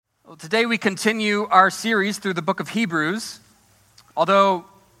Today we continue our series through the book of Hebrews. Although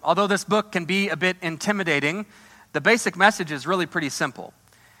this book can be a bit intimidating, the basic message is really pretty simple.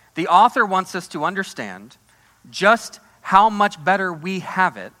 The author wants us to understand just how much better we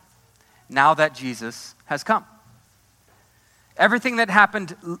have it now that Jesus has come. Everything that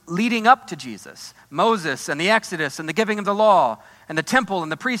happened leading up to Jesus, Moses and the Exodus and the giving of the law and the temple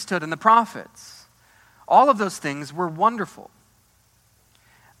and the priesthood and the prophets, all of those things were wonderful.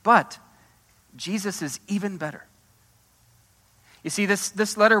 But Jesus is even better. You see,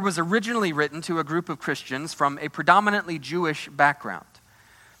 this letter was originally written to a group of Christians from a predominantly Jewish background.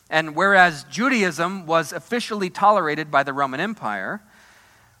 And whereas Judaism was officially tolerated by the Roman Empire,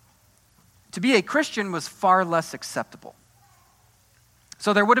 to be a Christian was far less acceptable.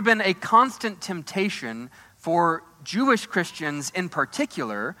 So there would have been a constant temptation for Jewish Christians in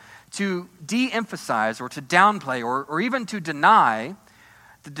particular to de-emphasize or to downplay or even to deny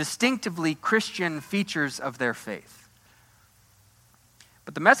the distinctively Christian features of their faith.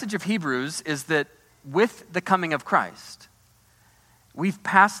 But the message of Hebrews is that with the coming of Christ, we've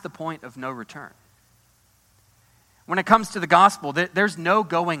passed the point of no return. When it comes to the gospel, there's no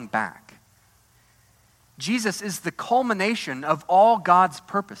going back. Jesus is the culmination of all God's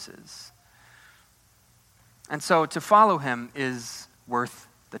purposes. And so to follow him is worth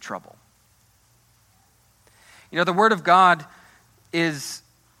the trouble. You know, the Word of God is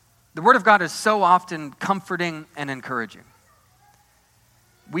so often comforting and encouraging.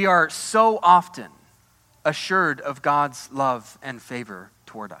 We are so often assured of God's love and favor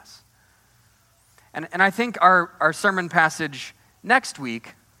toward us. And I think our sermon passage next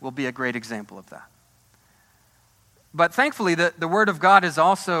week will be a great example of that. But thankfully, the Word of God is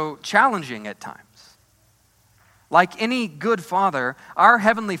also challenging at times. Like any good father, our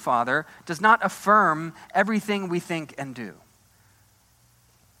Heavenly Father does not affirm everything we think and do.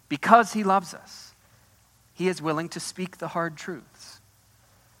 Because he loves us, he is willing to speak the hard truths.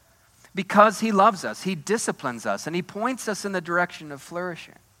 Because he loves us, he disciplines us and he points us in the direction of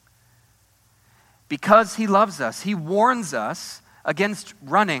flourishing. Because he loves us, he warns us against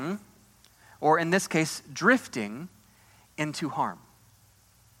running, or in this case, drifting into harm.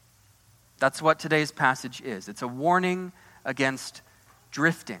 That's what today's passage is. It's a warning against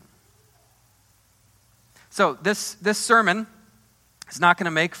drifting. So this sermon is not going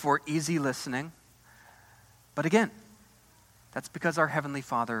to make for easy listening. But again, that's because our Heavenly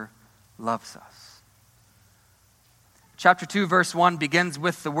Father loves us. Chapter 2, verse 1 begins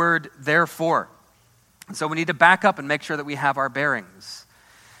with the word therefore. And so we need to back up and make sure that we have our bearings.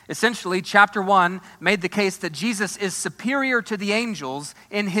 Essentially, chapter 1 made the case that Jesus is superior to the angels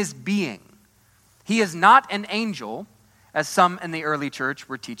in his being. He is not an angel, as some in the early church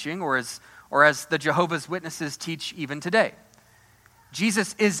were teaching, or as the Jehovah's Witnesses teach even today.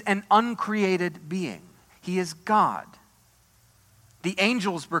 Jesus is an uncreated being. He is God. The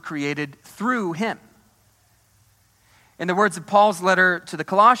angels were created through him. In the words of Paul's letter to the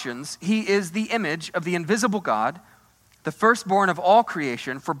Colossians, he is the image of the invisible God, the firstborn of all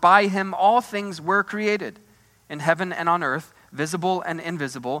creation, for by him all things were created, in heaven and on earth, visible and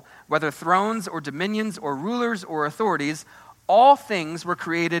invisible, whether thrones or dominions or rulers or authorities, all things were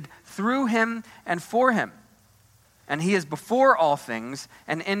created through him and for him. And he is before all things,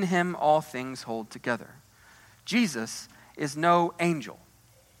 and in him all things hold together. Jesus is no angel.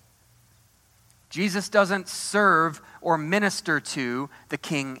 Jesus doesn't serve or minister to the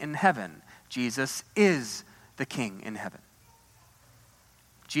King in heaven. Jesus is the King in heaven.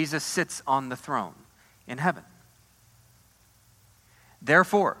 Jesus sits on the throne in heaven.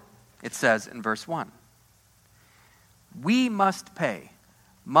 Therefore, it says in verse 1, we must pay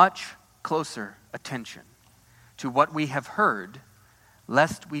much closer attention to what we have heard,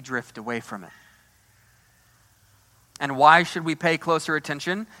 lest we drift away from it. And why should we pay closer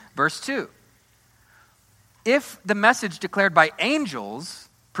attention? Verse 2. If the message declared by angels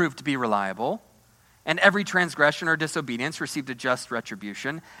proved to be reliable, and every transgression or disobedience received a just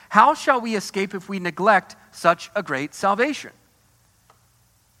retribution, how shall we escape if we neglect such a great salvation?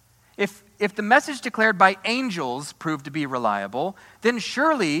 If the message declared by angels proved to be reliable, then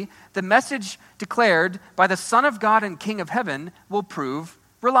surely the message declared by the Son of God and King of Heaven will prove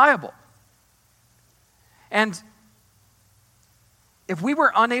reliable. And if we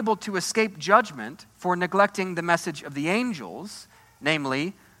were unable to escape judgment for neglecting the message of the angels,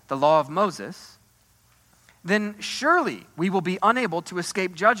 namely the law of Moses, then surely we will be unable to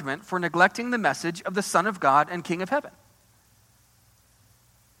escape judgment for neglecting the message of the Son of God and King of Heaven.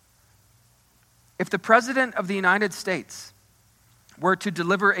 If the President of the United States were to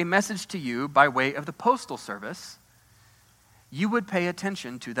deliver a message to you by way of the Postal Service, you would pay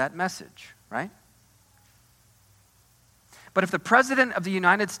attention to that message, right? But if the President of the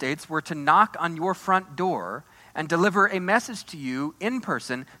United States were to knock on your front door and deliver a message to you in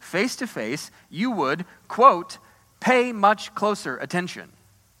person, face to face, you would, quote, pay much closer attention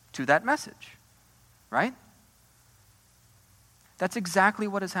to that message, right? That's exactly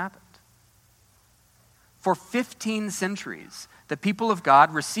what has happened. For 15 centuries, the people of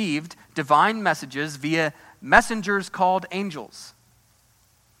God received divine messages via messengers called angels.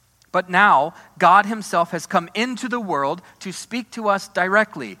 But now, God himself has come into the world to speak to us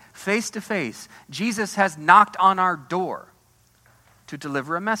directly, face to face. Jesus has knocked on our door to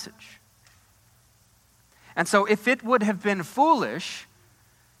deliver a message. And so if it would have been foolish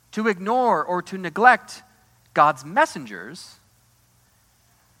to ignore or to neglect God's messengers,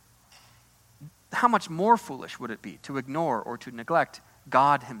 how much more foolish would it be to ignore or to neglect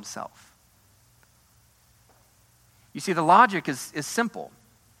God himself? You see, the logic is simple.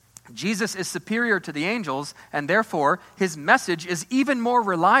 Jesus is superior to the angels, and therefore his message is even more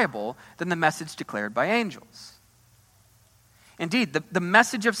reliable than the message declared by angels. Indeed, the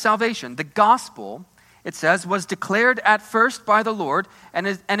message of salvation, the gospel, it says, was declared at first by the Lord, and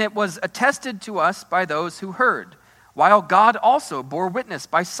it was attested to us by those who heard, while God also bore witness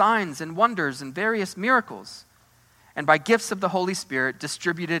by signs and wonders and various miracles, and by gifts of the Holy Spirit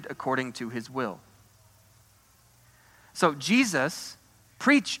distributed according to his will. So Jesus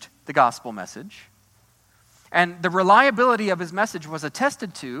preached the gospel message, and the reliability of his message was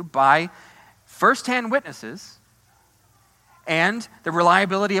attested to by firsthand witnesses, and the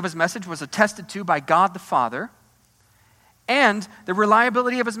reliability of his message was attested to by God the Father, and the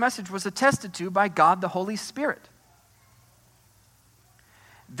reliability of his message was attested to by God the Holy Spirit.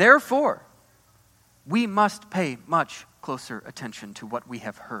 Therefore, we must pay much closer attention to what we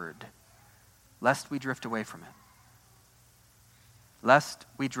have heard, lest we drift away from it. Lest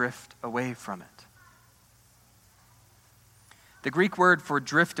we drift away from it. The Greek word for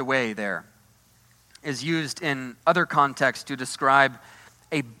drift away there is used in other contexts to describe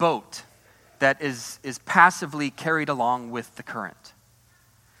a boat that is passively carried along with the current.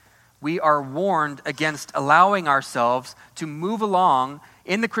 We are warned against allowing ourselves to move along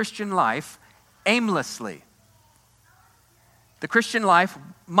in the Christian life aimlessly. The Christian life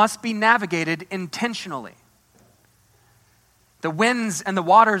must be navigated intentionally. The winds and the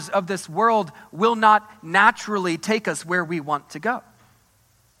waters of this world will not naturally take us where we want to go.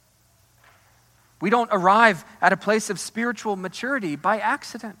 We don't arrive at a place of spiritual maturity by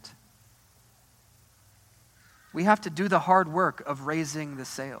accident. We have to do the hard work of raising the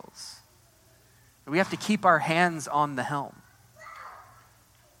sails. We have to keep our hands on the helm.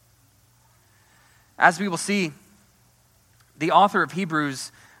 As we will see, the author of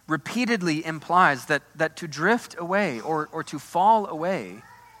Hebrews repeatedly implies that to drift away or to fall away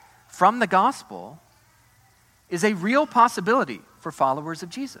from the gospel is a real possibility for followers of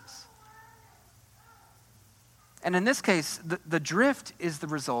Jesus. And in this case, the drift is the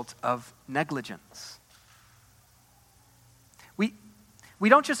result of negligence. We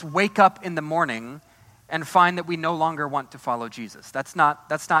don't just wake up in the morning and find that we no longer want to follow Jesus. That's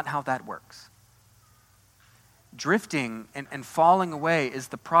not how that works. Drifting and falling away is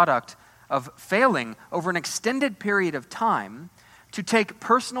the product of failing over an extended period of time to take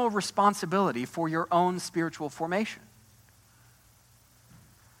personal responsibility for your own spiritual formation.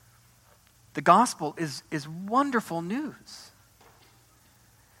 The gospel is wonderful news.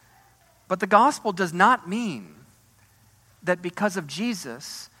 But the gospel does not mean that because of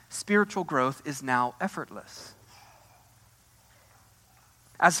Jesus, spiritual growth is now effortless.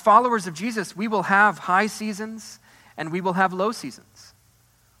 As followers of Jesus, we will have high seasons and we will have low seasons.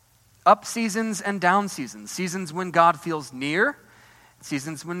 Up seasons and down seasons. Seasons when God feels near,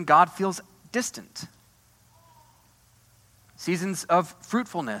 seasons when God feels distant. Seasons of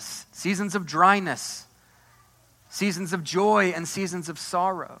fruitfulness, seasons of dryness, seasons of joy and seasons of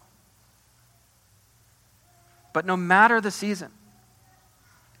sorrow. But no matter the season,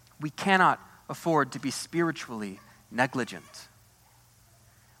 we cannot afford to be spiritually negligent.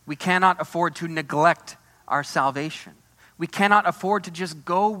 We cannot afford to neglect our salvation. We cannot afford to just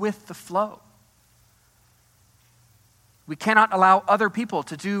go with the flow. We cannot allow other people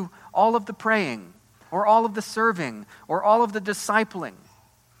to do all of the praying, or all of the serving, or all of the discipling.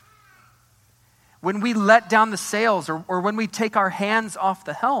 When we let down the sails, or when we take our hands off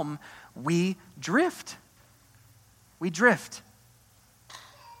the helm, we drift. We drift.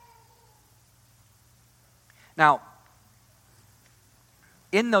 Now,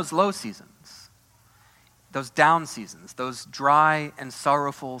 in those low seasons, those down seasons, those dry and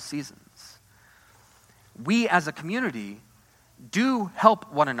sorrowful seasons, we as a community do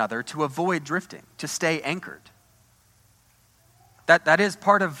help one another to avoid drifting, to stay anchored. That is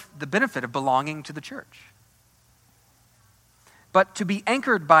part of the benefit of belonging to the church. But to be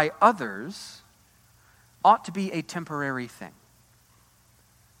anchored by others ought to be a temporary thing.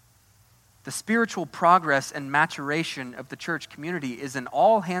 The spiritual progress and maturation of the church community is an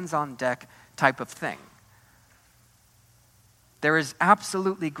all-hands-on-deck type of thing. There is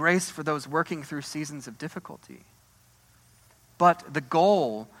absolutely grace for those working through seasons of difficulty. But the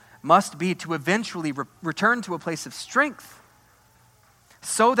goal must be to eventually return to a place of strength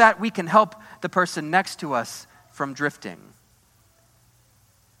so that we can help the person next to us from drifting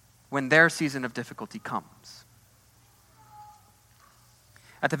when their season of difficulty comes.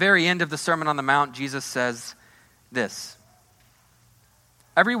 At the very end of the Sermon on the Mount, Jesus says this: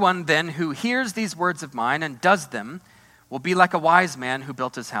 "Everyone then who hears these words of mine and does them will be like a wise man who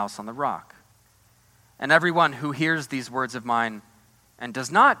built his house on the rock. And everyone who hears these words of mine and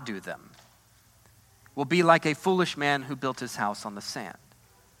does not do them will be like a foolish man who built his house on the sand."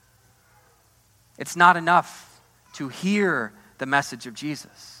 It's not enough to hear the message of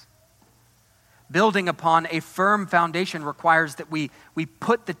Jesus. Building upon a firm foundation requires that we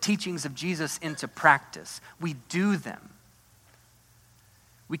put the teachings of Jesus into practice. We do them.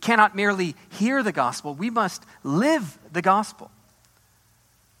 We cannot merely hear the gospel, we must live the gospel.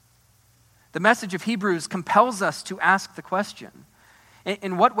 The message of Hebrews compels us to ask the question,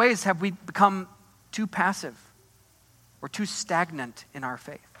 in what ways have we become too passive or too stagnant in our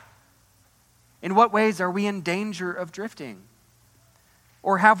faith? In what ways are we in danger of drifting?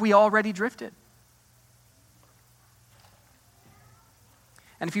 Or have we already drifted?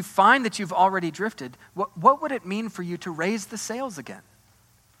 And if you find that you've already drifted, what would it mean for you to raise the sails again?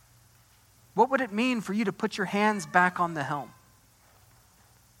 What would it mean for you to put your hands back on the helm?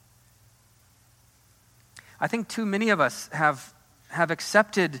 I think too many of us have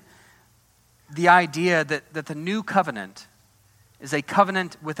accepted the idea that the new covenant is a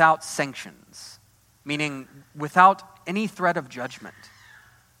covenant without sanctions, meaning without any threat of judgment.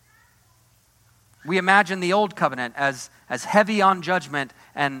 We imagine the old covenant as heavy on judgment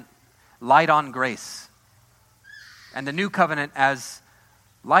and light on grace, and the new covenant as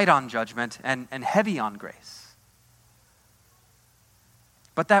light on judgment and heavy on grace.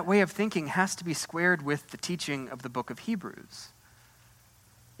 But that way of thinking has to be squared with the teaching of the book of Hebrews.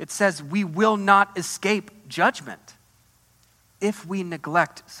 It says we will not escape judgment if we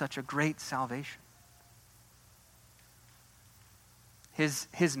neglect such a great salvation.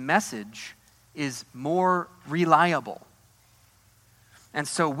 His message is more reliable. And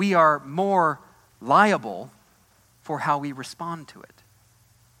so we are more liable for how we respond to it.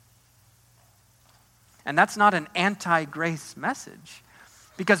 And that's not an anti-grace message,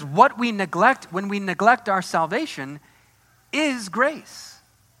 because what we neglect when we neglect our salvation is grace.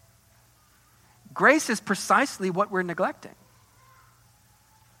 Grace is precisely what we're neglecting.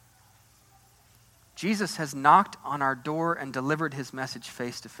 Jesus has knocked on our door and delivered his message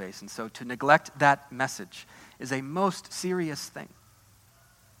face to face. And so to neglect that message is a most serious thing.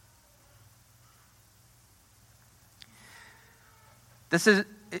 This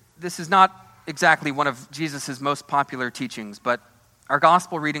is not exactly one of Jesus' most popular teachings, but our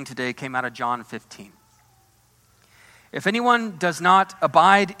gospel reading today came out of John 15. "If anyone does not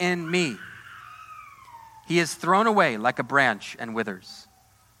abide in me, he is thrown away like a branch and withers.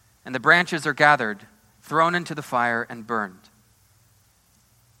 And the branches are gathered, thrown into the fire, and burned.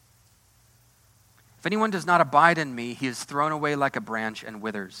 If anyone does not abide in me, he is thrown away like a branch and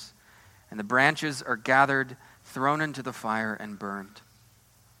withers. And the branches are gathered, thrown into the fire, and burned."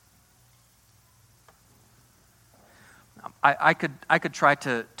 I could try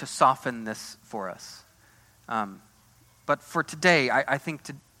to soften this for us. But for today, I think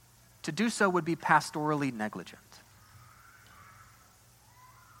to do so would be pastorally negligent.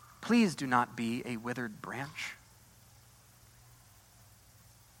 Please do not be a withered branch.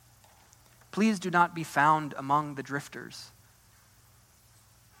 Please do not be found among the drifters.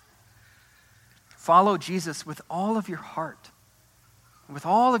 Follow Jesus with all of your heart, and with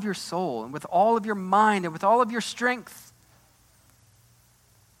all of your soul, and with all of your mind, and with all of your strength.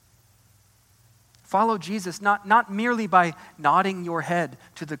 Follow Jesus not merely by nodding your head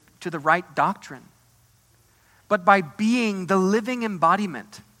to the right doctrine, but by being the living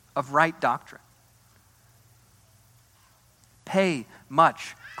embodiment of right doctrine. Pay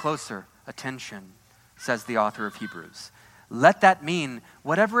much closer attention, says the author of Hebrews. Let that mean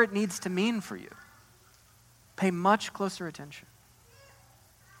whatever it needs to mean for you. Pay much closer attention.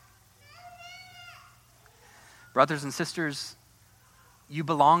 Brothers and sisters, you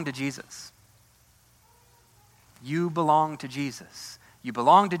belong to Jesus. You belong to Jesus. You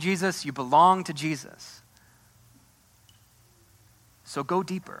belong to Jesus. You belong to Jesus. So go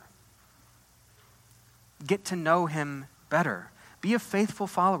deeper. Get to know him better. Be a faithful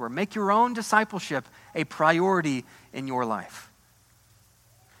follower. Make your own discipleship a priority in your life,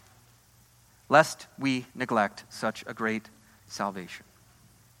 lest we neglect such a great salvation.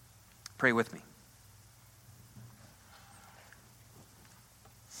 Pray with me.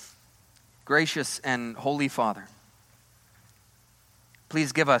 Gracious and holy Father,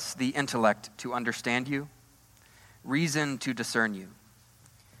 please give us the intellect to understand you, reason to discern you,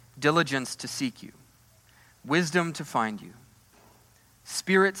 diligence to seek you, wisdom to find you,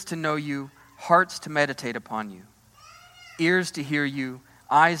 spirits to know you, hearts to meditate upon you, ears to hear you,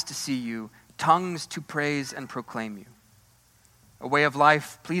 eyes to see you, tongues to praise and proclaim you, a way of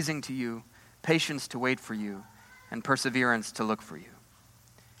life pleasing to you, patience to wait for you, and perseverance to look for you.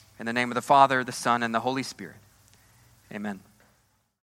 In the name of the Father, the Son, and the Holy Spirit, amen.